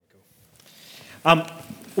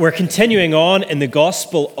We're continuing on in the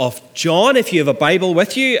Gospel of John. If you have a Bible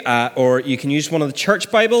with you, or you can use one of the church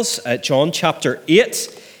Bibles, John chapter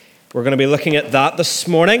 8. We're going to be looking at that this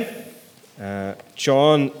morning.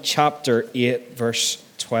 John chapter 8, verse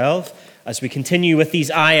 12, as we continue with these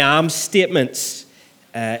I am statements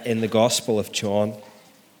in the Gospel of John.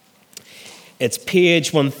 It's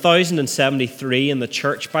page 1073 in the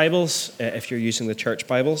church Bibles, if you're using the church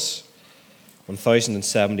Bibles.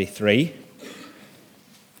 1073.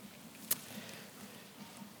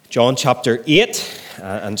 John chapter 8,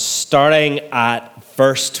 and starting at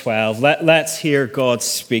verse 12. Let's hear God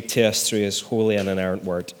speak to us through his holy and inerrant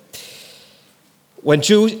word. When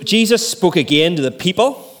Jesus spoke again to the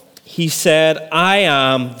people, he said, I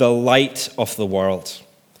am the light of the world.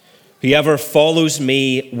 Whoever follows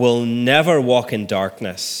me will never walk in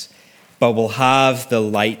darkness, but will have the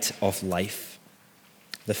light of life.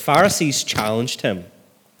 The Pharisees challenged him.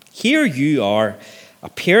 Here you are,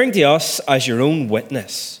 appearing to us as your own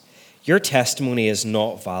witness. Your testimony is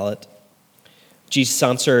not valid. Jesus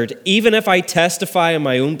answered, even if I testify on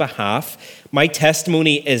my own behalf, my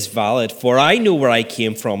testimony is valid, for I know where I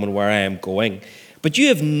came from and where I am going. But you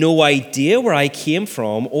have no idea where I came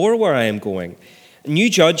from or where I am going. And you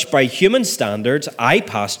judge by human standards. I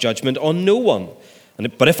pass judgment on no one.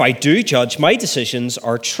 But if I do judge, my decisions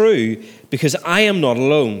are true, because I am not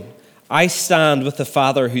alone. I stand with the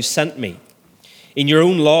Father who sent me. In your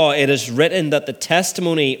own law, it is written that the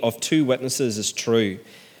testimony of two witnesses is true.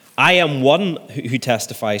 I am one who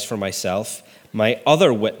testifies for myself. My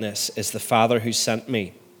other witness is the Father who sent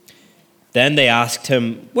me. Then they asked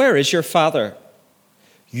him, where is your Father?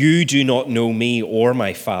 You do not know me or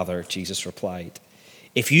my Father, Jesus replied.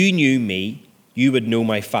 If you knew me, you would know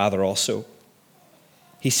my Father also.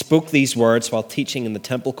 He spoke these words while teaching in the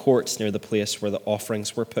temple courts near the place where the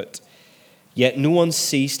offerings were put. Yet no one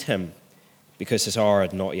seized him, because his hour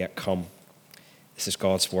had not yet come. This is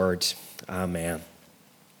God's word. Amen.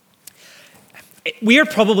 We are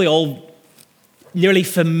probably all nearly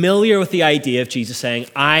familiar with the idea of Jesus saying,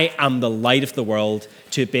 I am the light of the world,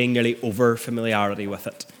 to it being nearly over familiarity with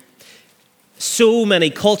it. So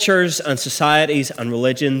many cultures and societies and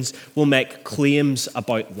religions will make claims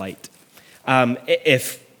about light.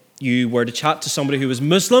 If you were to chat to somebody who was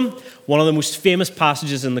Muslim, one of the most famous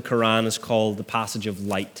passages in the Quran is called the passage of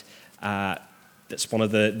light. That's one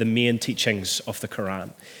of the main teachings of the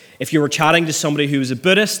Quran. If you were chatting to somebody who was a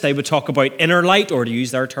Buddhist, they would talk about inner light, or to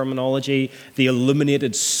use their terminology, the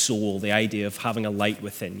illuminated soul, the idea of having a light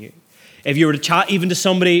within you. If you were to chat even to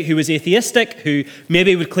somebody who was atheistic, who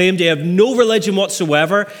maybe would claim to have no religion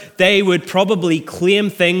whatsoever, they would probably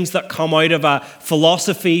claim things that come out of a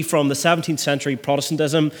philosophy from the 17th century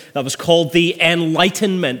Protestantism that was called the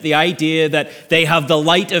Enlightenment, the idea that they have the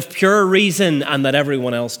light of pure reason and that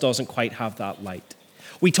everyone else doesn't quite have that light.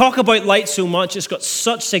 We talk about light so much, it's got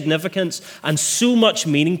such significance and so much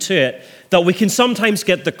meaning to it that we can sometimes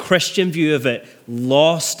get the Christian view of it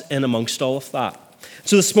lost in amongst all of that.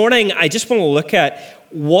 So this morning, I just want to look at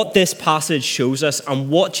what this passage shows us and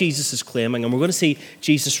what Jesus is claiming. And we're going to see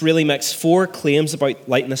Jesus really makes four claims about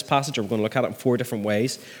light in this passage. We're going to look at it in four different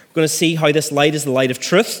ways. We're going to see how this light is the light of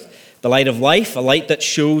truth, the light of life, a light that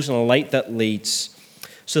shows and a light that leads.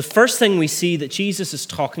 So the first thing we see that Jesus is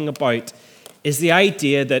talking about is the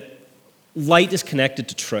idea that light is connected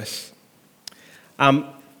to truth.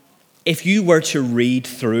 If you were to read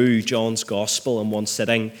through John's gospel in one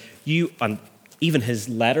sitting, and even his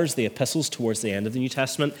letters, the epistles towards the end of the New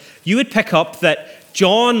Testament, you would pick up that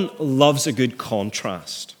John loves a good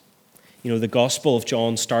contrast. You know, the Gospel of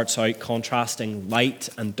John starts out contrasting light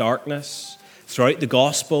and darkness. Throughout the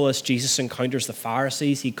Gospel, as Jesus encounters the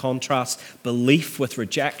Pharisees, he contrasts belief with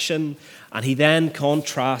rejection, and he then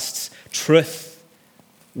contrasts truth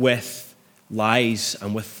with lies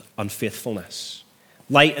and with unfaithfulness.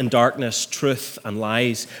 Light and darkness, truth and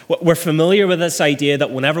lies. We're familiar with this idea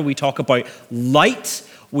that whenever we talk about light,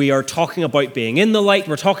 we are talking about being in the light.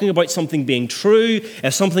 We're talking about something being true.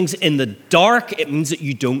 If something's in the dark, it means that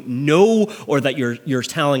you don't know or that you're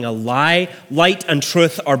telling a lie. Light and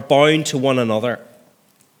truth are bound to one another.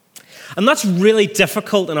 And that's really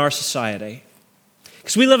difficult in our society,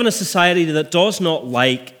 because we live in a society that does not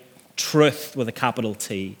like truth with a capital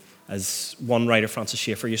T, as one writer, Francis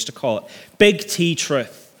Schaeffer, used to call it. Big T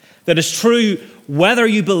truth, that is true whether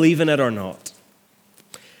you believe in it or not.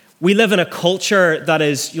 We live in a culture that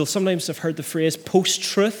is, you'll sometimes have heard the phrase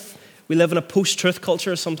post-truth. We live in a post-truth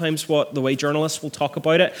culture, sometimes the way journalists will talk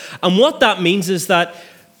about it. And what that means is that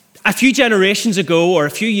a few generations ago or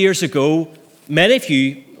a few years ago, many of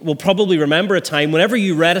you will probably remember a time whenever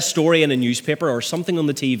you read a story in a newspaper or something on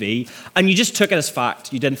the TV and you just took it as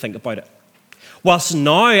fact, you didn't think about it. Whilst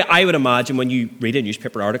now, I would imagine when you read a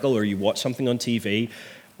newspaper article or you watch something on TV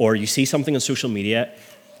or you see something on social media,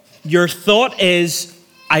 your thought is,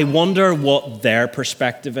 I wonder what their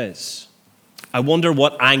perspective is. I wonder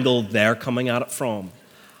what angle they're coming at it from.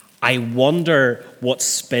 I wonder what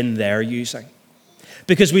spin they're using.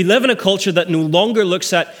 Because we live in a culture that no longer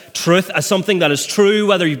looks at truth as something that is true,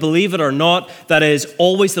 whether you believe it or not, that is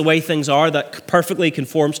always the way things are, that perfectly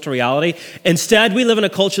conforms to reality. Instead, we live in a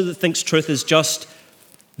culture that thinks truth is just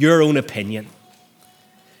your own opinion.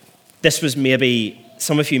 This was maybe,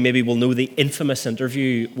 some of you maybe will know the infamous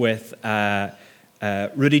interview with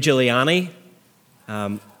Rudy Giuliani.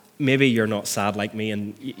 Maybe you're not sad like me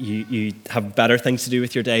and you have better things to do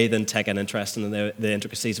with your day than take an interest in the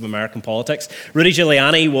intricacies of American politics. Rudy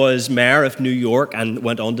Giuliani was mayor of New York and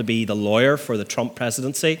went on to be the lawyer for the Trump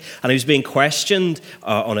presidency. And he was being questioned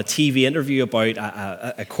on a TV interview about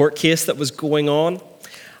a court case that was going on.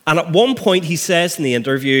 And at one point he says in the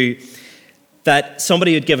interview that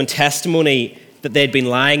somebody had given testimony that they'd been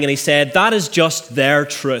lying, and he said, that is just their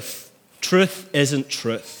truth. Truth isn't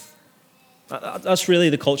truth. That's really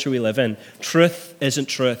the culture we live in. Truth isn't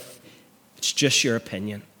truth. It's just your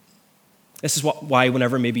opinion. This is why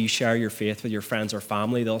whenever maybe you share your faith with your friends or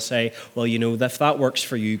family, they'll say, well, you know, if that works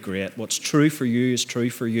for you, great. What's true for you is true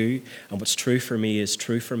for you, and what's true for me is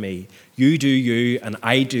true for me. You do you, and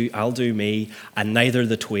I'll do me, and neither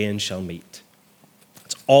the twain shall meet.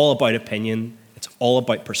 It's all about opinion. It's all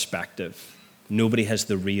about perspective. Nobody has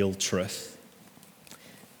the real truth.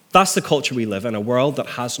 That's the culture we live in, a world that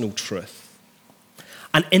has no truth.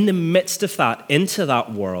 And in the midst of that, into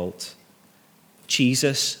that world,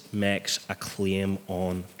 Jesus makes a claim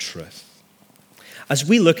on truth. As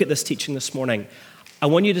we look at this teaching this morning, I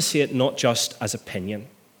want you to see it not just as opinion.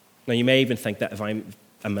 Now, you may even think that if I'm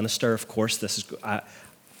a minister, of course,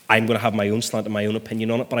 I'm going to have my own slant and my own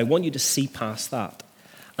opinion on it, but I want you to see past that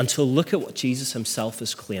and to look at what Jesus himself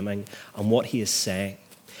is claiming and what he is saying.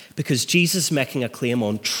 Because Jesus is making a claim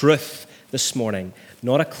on truth this morning,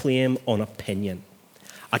 not a claim on opinion.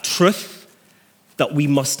 A truth that we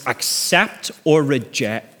must accept or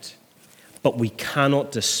reject, but we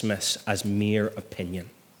cannot dismiss as mere opinion.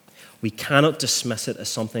 We cannot dismiss it as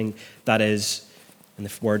something that is, in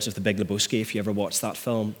the words of the Big Lebowski, if you ever watched that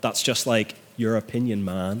film, that's just like your opinion,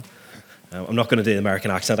 man. I'm not going to do the American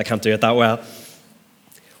accent, I can't do it that well.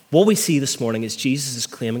 What we see this morning is Jesus is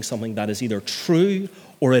claiming something that is either true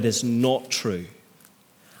or it is not true.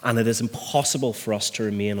 And it is impossible for us to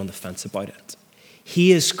remain on the fence about it.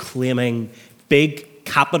 He is claiming big,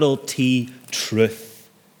 capital T, truth.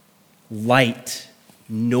 Light,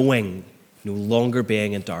 knowing, no longer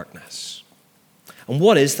being in darkness. And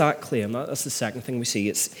what is that claim? That's the second thing we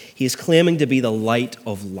see. He is claiming to be the light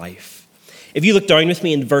of life. If you look down with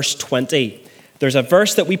me in verse 20, there's a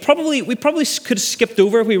verse that we probably could have skipped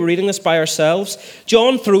over if we were reading this by ourselves.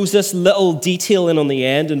 John throws this little detail in on the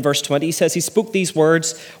end in verse 20. He says, he spoke these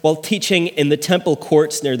words while teaching in the temple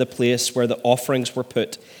courts near the place where the offerings were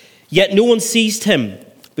put. Yet no one seized him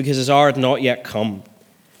because his hour had not yet come.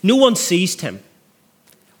 No one seized him.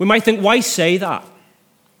 We might think, why say that?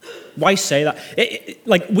 Why say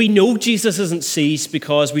that? We know Jesus isn't seized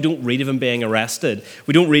because we don't read of him being arrested.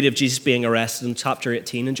 We don't read of Jesus being arrested in chapter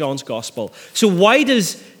 18 in John's gospel. So why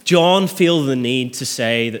does John feel the need to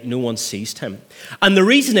say that no one seized him? And the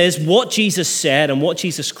reason is what Jesus said and what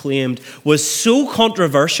Jesus claimed was so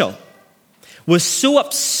controversial, was so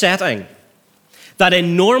upsetting, that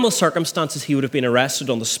in normal circumstances he would have been arrested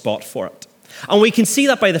on the spot for it. And we can see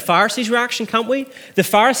that by the Pharisees' reaction, can't we? The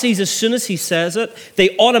Pharisees, as soon as he says it,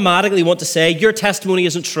 they automatically want to say, your testimony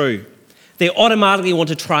isn't true. They automatically want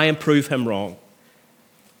to try and prove him wrong.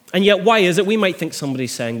 And yet, why is it? We might think somebody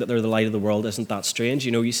saying that they're the light of the world isn't that strange.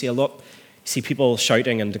 You know, you see people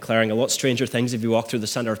shouting and declaring a lot stranger things if you walk through the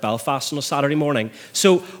centre of Belfast on a Saturday morning.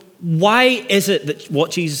 So why is it that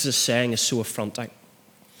what Jesus is saying is so affronting?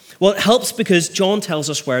 Well, it helps because John tells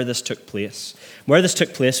us where this took place. Where this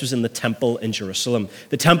took place was in the temple in Jerusalem,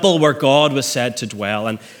 the temple where God was said to dwell.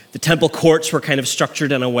 And the temple courts were kind of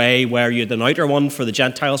structured in a way where you had an outer one for the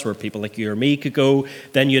Gentiles where people like you or me could go.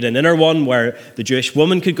 Then you had an inner one where the Jewish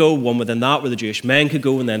woman could go, one within that where the Jewish men could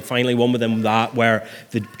go, and then finally one within that where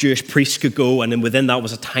the Jewish priests could go. And then within that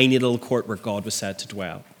was a tiny little court where God was said to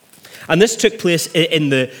dwell. And this took place in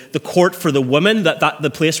the court for the women, that the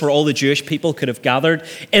place where all the Jewish people could have gathered,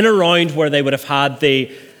 in around where they would have had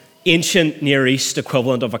the ancient Near East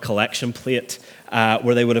equivalent of a collection plate,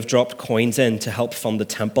 where they would have dropped coins in to help fund the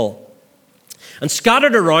temple. And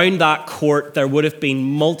scattered around that court, there would have been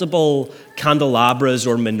multiple candelabras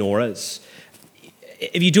or menorahs.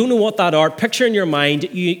 If you don't know what that are, picture in your mind,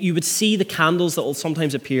 you would see the candles that will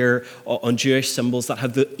sometimes appear on Jewish symbols that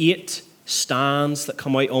have the 8 stands that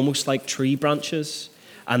come out almost like tree branches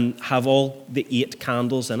and have all the 8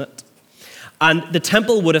 candles in it. And the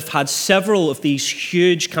temple would have had several of these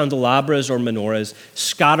huge candelabras or menorahs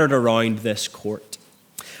scattered around this court.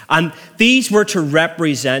 And these were to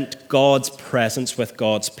represent God's presence with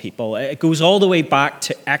God's people. It goes all the way back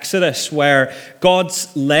to Exodus, where God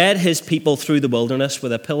led his people through the wilderness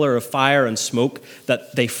with a pillar of fire and smoke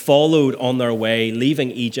that they followed on their way,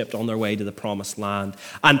 leaving Egypt on their way to the promised land.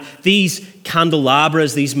 And these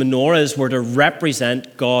candelabras, these menorahs, were to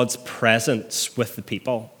represent God's presence with the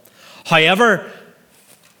people. However,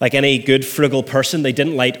 like any good frugal person, they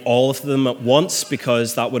didn't light all of them at once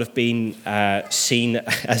because that would have been seen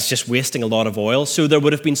as just wasting a lot of oil. So there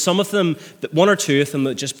would have been some of them, 1 or 2 of them,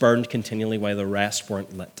 that just burned continually while the rest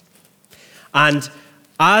weren't lit. And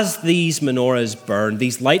as these menorahs burned,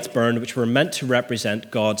 these lights burned, which were meant to represent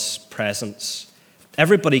God's presence,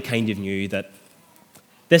 everybody kind of knew that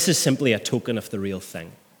this is simply a token of the real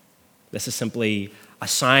thing. This is simply a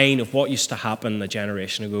sign of what used to happen a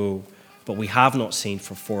generation ago, but we have not seen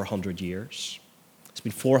for 400 years. It's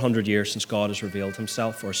been 400 years since God has revealed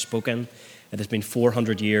himself or spoken. It has been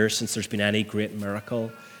 400 years since there's been any great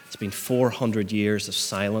miracle. It's been 400 years of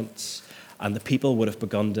silence. And the people would have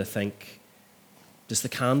begun to think, does the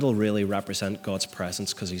candle really represent God's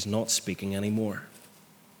presence because he's not speaking anymore?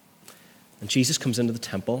 And Jesus comes into the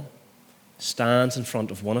temple, stands in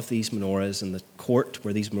front of one of these menorahs in the court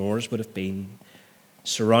where these menorahs would have been,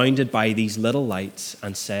 surrounded by these little lights,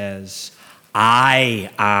 and says, I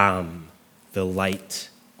am the light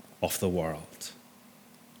of the world.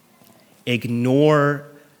 Ignore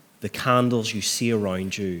the candles you see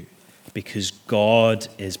around you because God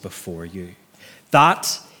is before you.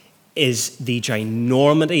 That is the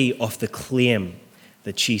ginormity of the claim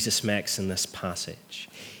that Jesus makes in this passage.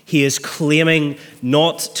 He is claiming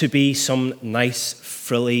not to be some nice,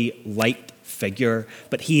 frilly, light figure,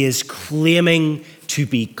 but he is claiming to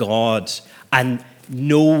be God, and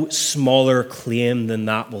no smaller claim than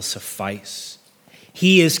that will suffice.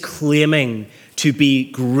 He is claiming to be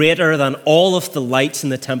greater than all of the lights in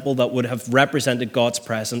the temple that would have represented God's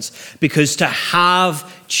presence, because to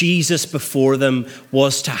have Jesus before them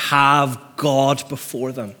was to have God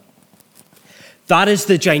before them. That is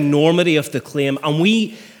the ginormity of the claim, and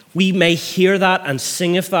we may hear that and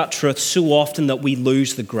sing of that truth so often that we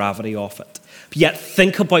lose the gravity of it. But yet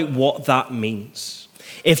think about what that means.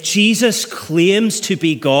 If Jesus claims to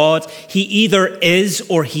be God, he either is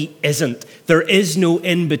or he isn't. There is no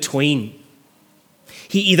in between.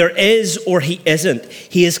 He either is or he isn't.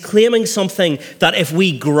 He is claiming something that if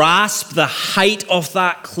we grasp the height of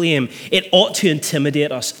that claim, it ought to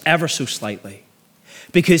intimidate us ever so slightly.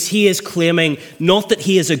 Because he is claiming not that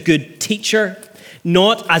he is a good teacher,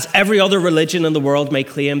 not as every other religion in the world may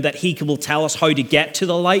claim that he will tell us how to get to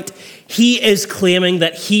the light. He is claiming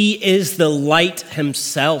that he is the light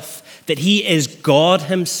himself, that he is God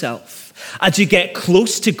himself. And to get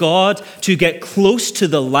close to God, to get close to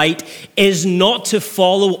the light, is not to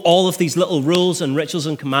follow all of these little rules and rituals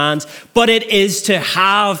and commands, but it is to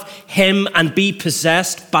have him and be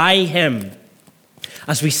possessed by him.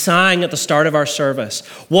 As we sang at the start of our service,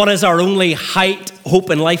 what is our only height,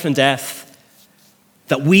 hope in life and death?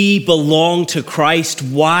 That we belong to Christ.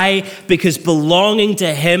 Why? Because belonging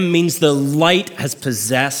to him means the light has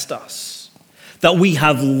possessed us. That we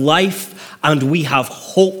have life and we have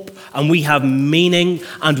hope and we have meaning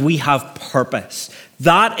and we have purpose.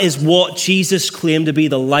 That is what Jesus claimed to be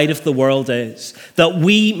the light of the world is. That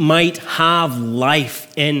we might have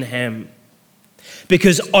life in him.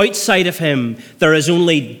 Because outside of him, there is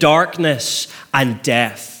only darkness and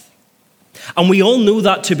death. And we all know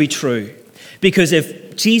that to be true. Because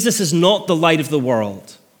if Jesus is not the light of the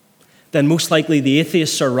world, then most likely the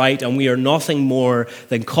atheists are right and we are nothing more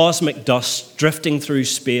than cosmic dust drifting through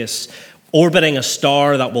space, orbiting a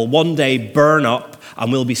star that will one day burn up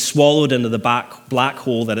and will be swallowed into the black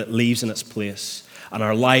hole that it leaves in its place. And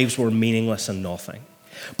our lives were meaningless and nothing.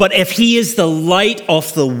 But if he is the light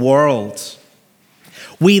of the world,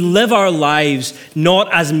 we live our lives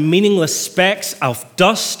not as meaningless specks of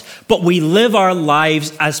dust, but we live our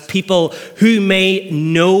lives as people who may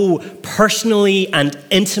know personally and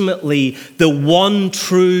intimately the one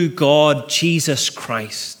true God, Jesus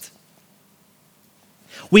Christ.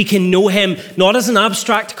 We can know him not as an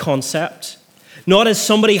abstract concept, not as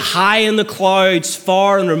somebody high in the clouds,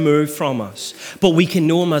 far and removed from us, but we can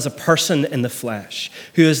know him as a person in the flesh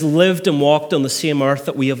who has lived and walked on the same earth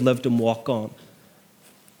that we have lived and walked on.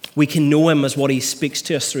 We can know him as what he speaks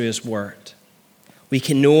to us through his word. We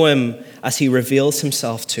can know him as he reveals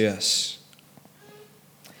himself to us.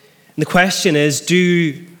 And the question is,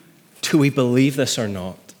 do we believe this or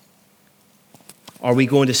not? Are we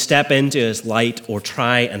going to step into his light or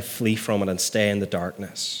try and flee from it and stay in the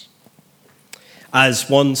darkness? As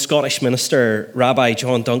one Scottish minister, Rabbi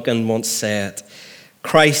John Duncan, once said,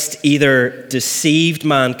 Christ either deceived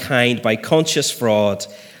mankind by conscious fraud,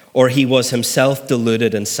 or he was himself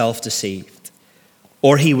deluded and self-deceived,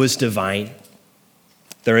 or he was divine.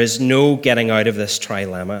 There is no getting out of this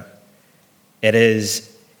trilemma. It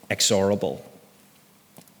is inexorable.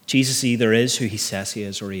 Jesus either is who he says he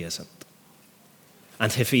is or he isn't.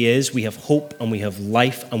 And if he is, we have hope and we have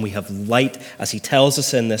life and we have light, as he tells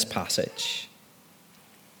us in this passage.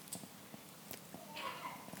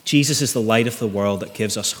 Jesus is the light of the world that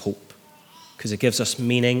gives us hope, because it gives us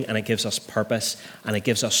meaning and it gives us purpose and it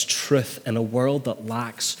gives us truth in a world that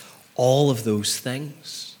lacks all of those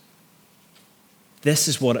things. This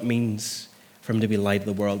is what it means for him to be light of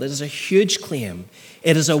the world. It is a huge claim.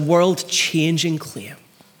 It is a world-changing claim.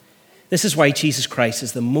 This is why Jesus Christ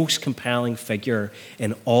is the most compelling figure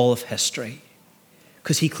in all of history,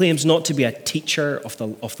 because he claims not to be a teacher of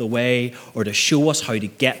the way or to show us how to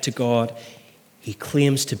get to God. He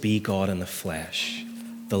claims to be God in the flesh,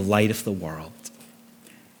 the light of the world.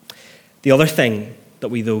 The other thing that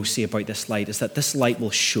we though see about this light is that this light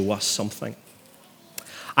will show us something.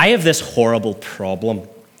 I have this horrible problem.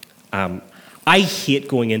 I hate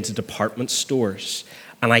going into department stores,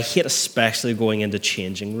 and I hate especially going into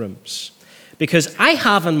changing rooms, because I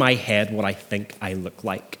have in my head what I think I look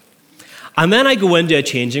like. And then I go into a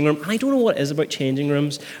changing room, and I don't know what it is about changing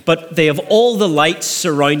rooms, but they have all the lights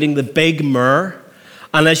surrounding the big mirror.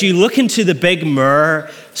 And as you look into the big mirror,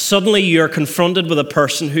 suddenly you're confronted with a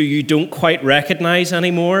person who you don't quite recognize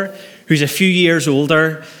anymore, who's a few years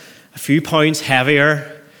older, a few pounds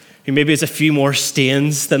heavier, who maybe has a few more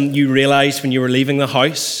stains than you realized when you were leaving the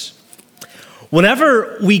house.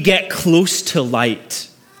 Whenever we get close to light,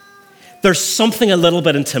 there's something a little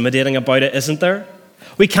bit intimidating about it, isn't there?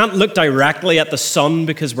 We can't look directly at the sun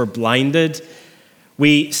because we're blinded.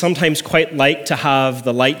 We sometimes quite like to have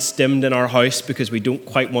the lights dimmed in our house because we don't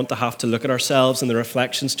quite want to have to look at ourselves and the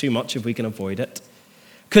reflections too much if we can avoid it.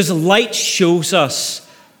 Because light shows us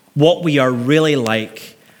what we are really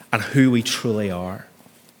like and who we truly are.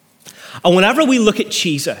 And whenever we look at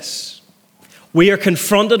Jesus, we are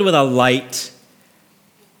confronted with a light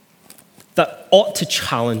that ought to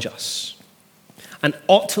challenge us and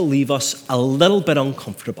ought to leave us a little bit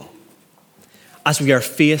uncomfortable as we are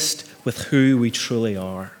faced with who we truly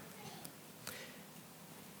are.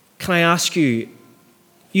 Can I ask you,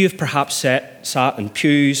 you have perhaps sat in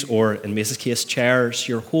pews or, in Mace's case, chairs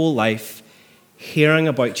your whole life hearing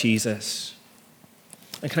about Jesus.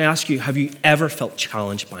 And can I ask you, have you ever felt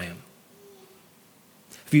challenged by him?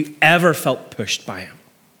 Have you ever felt pushed by him?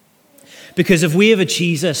 Because if we have a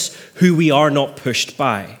Jesus who we are not pushed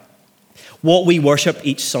by, what we worship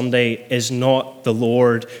each Sunday is not the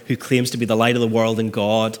Lord who claims to be the light of the world and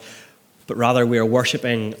God, but rather we are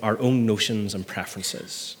worshiping our own notions and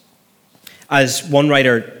preferences. As one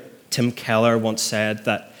writer, Tim Keller, once said,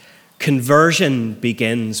 that conversion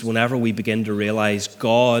begins whenever we begin to realize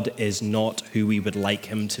God is not who we would like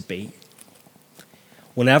him to be.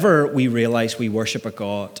 Whenever we realize we worship a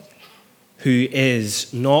God who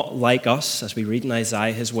is not like us, as we read in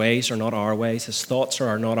Isaiah, his ways are not our ways, his thoughts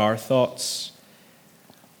are not our thoughts,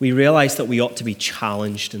 we realize that we ought to be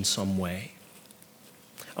challenged in some way.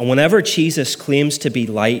 And whenever Jesus claims to be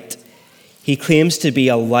light, he claims to be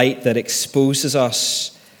a light that exposes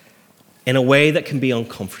us in a way that can be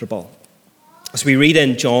uncomfortable. As we read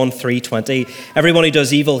in John 3:20, everyone who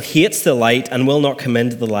does evil hates the light and will not come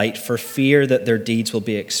into the light for fear that their deeds will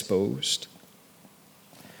be exposed.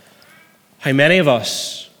 How many of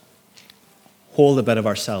us hold a bit of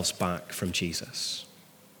ourselves back from Jesus,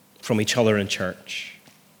 from each other in church,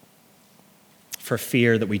 for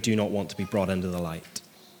fear that we do not want to be brought into the light?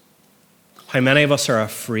 How many of us are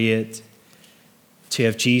afraid to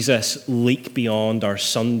have Jesus leak beyond our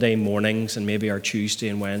Sunday mornings and maybe our Tuesday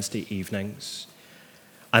and Wednesday evenings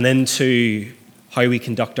and into how we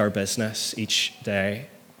conduct our business each day,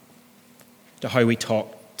 to how we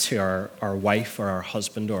talk to our wife or our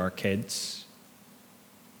husband or our kids,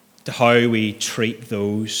 to how we treat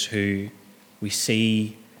those who we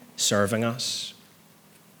see serving us,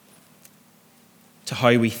 to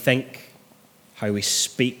how we think, how we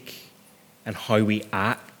speak, and how we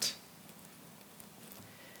act.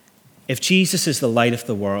 If Jesus is the light of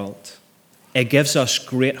the world, it gives us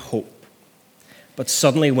great hope. But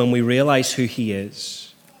suddenly when we realize who he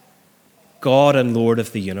is, God and Lord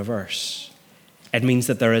of the universe, It means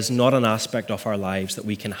that there is not an aspect of our lives that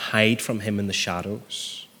we can hide from him in the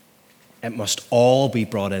shadows. It must all be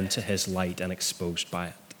brought into his light and exposed by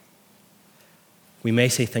it. We may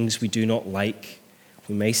say things we do not like.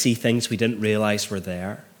 We may see things we didn't realize were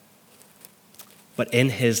there. But in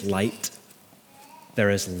his light, there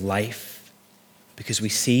is life because we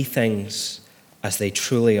see things as they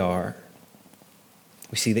truly are.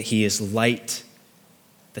 We see that he is light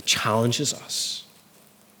that challenges us.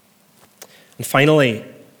 And finally,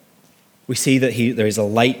 we see that there is a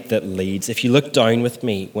light that leads. If you look down with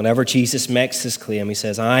me, whenever Jesus makes this claim, he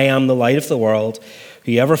says, I am the light of the world.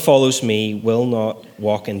 Whoever follows me will not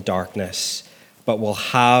walk in darkness, but will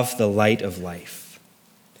have the light of life.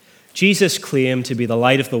 Jesus' claim to be the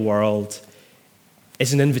light of the world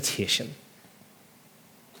is an invitation.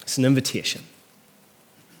 It's an invitation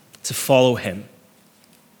to follow him,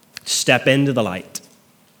 to step into the light,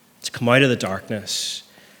 to come out of the darkness,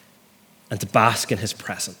 and to bask in his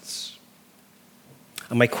presence.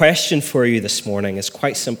 And my question for you this morning is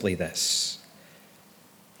quite simply this.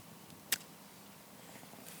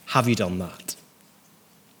 Have you done that?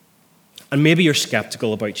 And maybe you're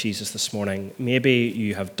skeptical about Jesus this morning. Maybe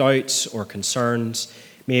you have doubts or concerns.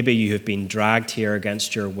 Maybe you have been dragged here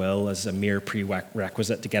against your will as a mere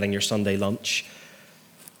prerequisite to getting your Sunday lunch.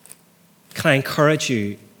 Can I encourage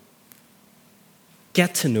you,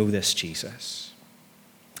 get to know this Jesus.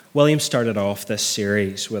 William started off this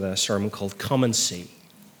series with a sermon called Come and See.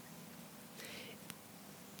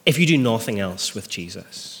 If you do nothing else with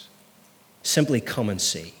Jesus, simply come and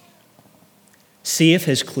see. See if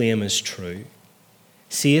his claim is true.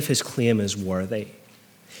 See if his claim is worthy.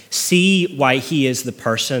 See why he is the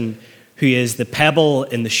person who is the pebble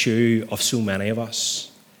in the shoe of so many of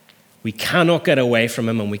us. We cannot get away from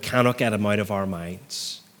him and we cannot get him out of our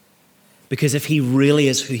minds. Because if he really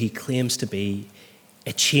is who he claims to be,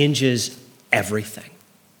 it changes everything.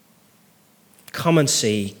 Come and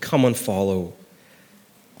see, come and follow.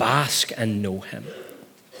 Bask and know him.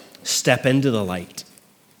 Step into the light.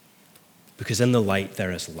 Because in the light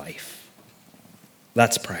there is life.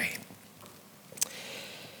 Let's pray.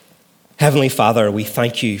 Heavenly Father, we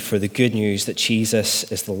thank you for the good news that Jesus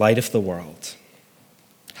is the light of the world.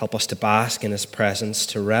 Help us to bask in his presence,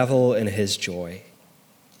 to revel in his joy.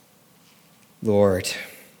 Lord,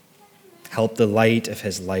 help the light of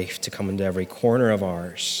his life to come into every corner of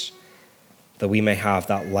ours, that we may have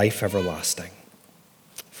that life everlasting.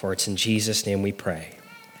 For it's in Jesus' name we pray.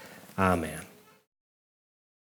 Amen.